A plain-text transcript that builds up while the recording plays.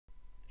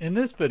In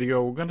this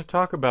video, we're going to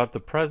talk about the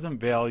present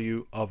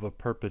value of a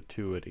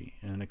perpetuity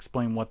and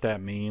explain what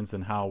that means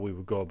and how we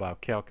would go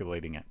about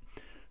calculating it.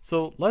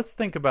 So let's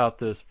think about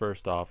this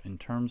first off in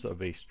terms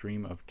of a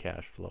stream of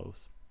cash flows.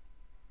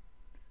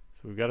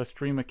 So we've got a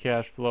stream of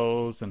cash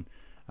flows, and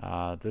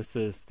this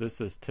is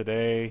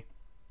today,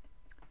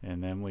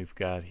 and then we've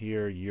got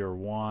here year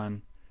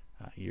 1,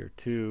 year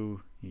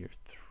 2, year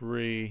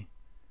 3,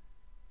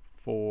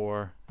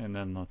 4, and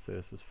then let's say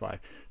this is 5.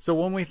 So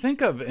when we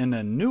think of an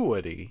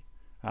annuity,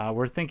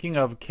 we're thinking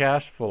of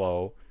cash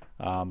flow,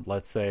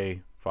 let's say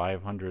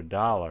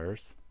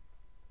 $500,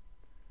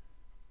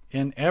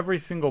 in every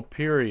single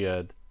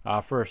period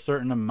for a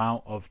certain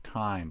amount of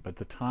time, but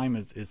the time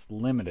is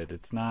limited.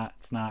 It's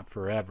not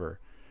forever.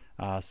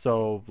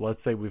 So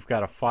let's say we've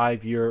got a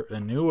 5-year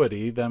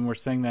annuity, then we're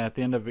saying that at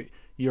the end of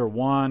year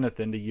 1, at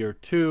the end of year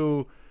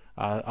 2,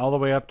 all the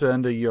way up to the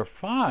end of year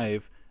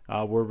 5,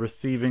 we're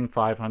receiving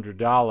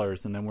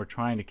 $500, and then we're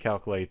trying to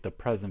calculate the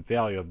present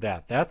value of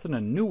that. That's an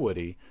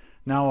annuity.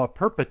 Now a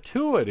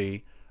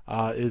perpetuity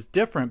is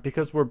different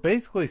because we're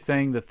basically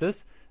saying that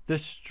this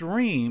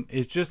stream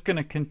is just going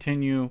to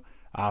continue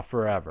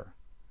forever.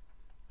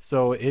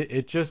 So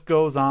it just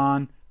goes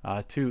on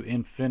to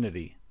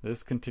infinity.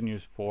 This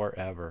continues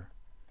forever.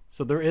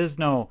 So there is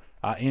no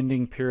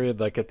ending period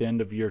like at the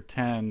end of year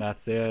 10,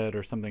 that's it,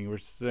 or something. We're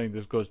saying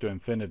this goes to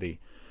infinity.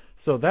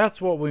 So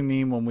that's what we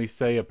mean when we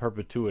say a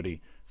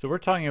perpetuity. So we're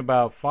talking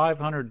about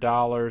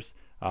 $500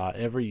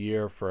 every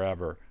year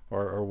forever,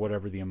 or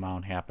whatever the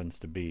amount happens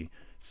to be.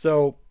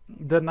 So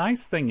the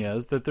nice thing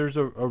is that there's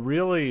a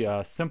really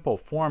simple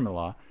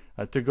formula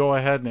to go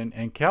ahead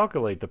and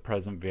calculate the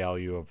present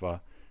value of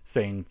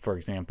saying, for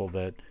example,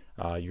 that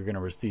you're going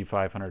to receive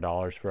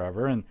 $500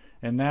 forever, and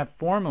that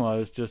formula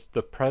is just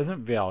the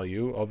present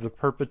value of the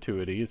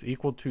perpetuity is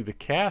equal to the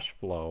cash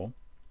flow,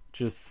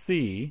 just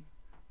C,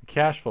 the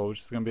cash flow,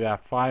 which is going to be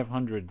that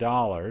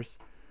 $500,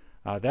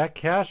 that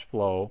cash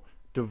flow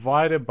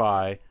divided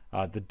by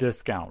the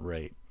discount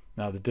rate.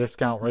 Now the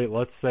discount rate,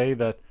 let's say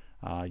that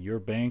your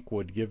bank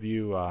would give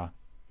you,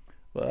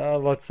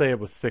 let's say it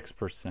was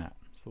 6%.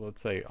 So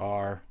let's say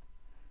R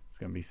is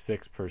going to be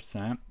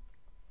 6%.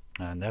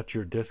 And that's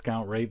your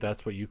discount rate.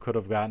 That's what you could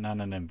have gotten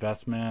on an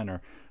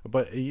investment,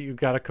 but you've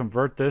got to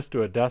convert this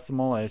to a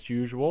decimal as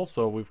usual.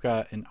 So we've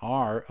got an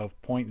R of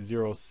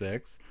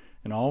 0.06,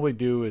 and all we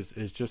do is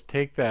just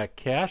take that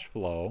cash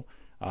flow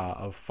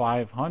of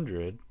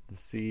 500, the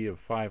C of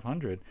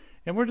 500,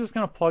 and we're just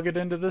going to plug it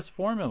into this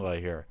formula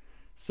here.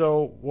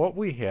 So what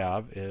we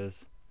have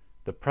is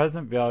the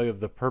present value of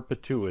the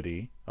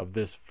perpetuity of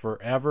this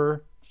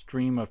forever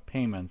stream of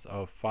payments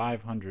of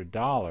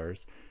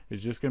 $500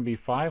 is just going to be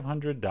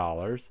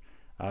 $500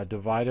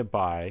 divided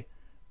by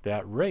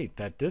that rate,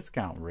 that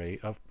discount rate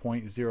of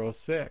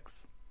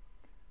 0.06.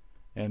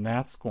 And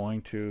that's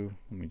going to,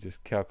 let me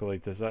just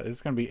calculate this out,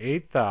 it's going to be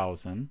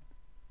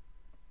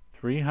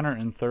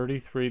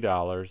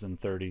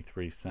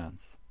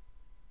 $8,333.33.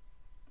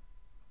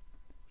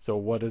 So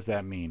what does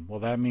that mean? Well,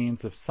 that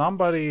means if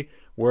somebody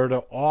were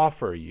to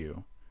offer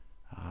you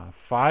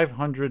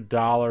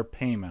 $500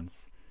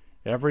 payments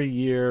every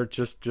year,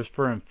 just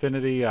for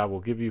infinity, I will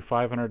give you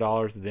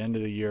 $500 at the end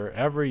of the year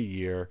every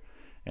year,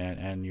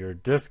 and your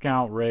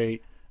discount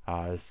rate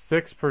is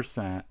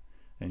 6%,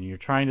 and you're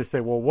trying to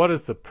say, well, what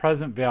is the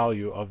present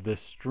value of this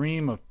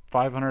stream of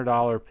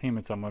 $500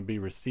 payments I'm going to be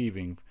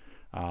receiving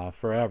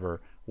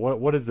forever?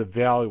 What is the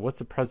value? What's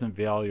the present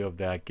value of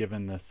that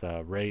given this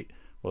rate?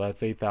 Well,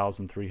 that's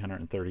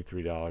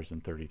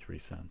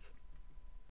 $8,333.33.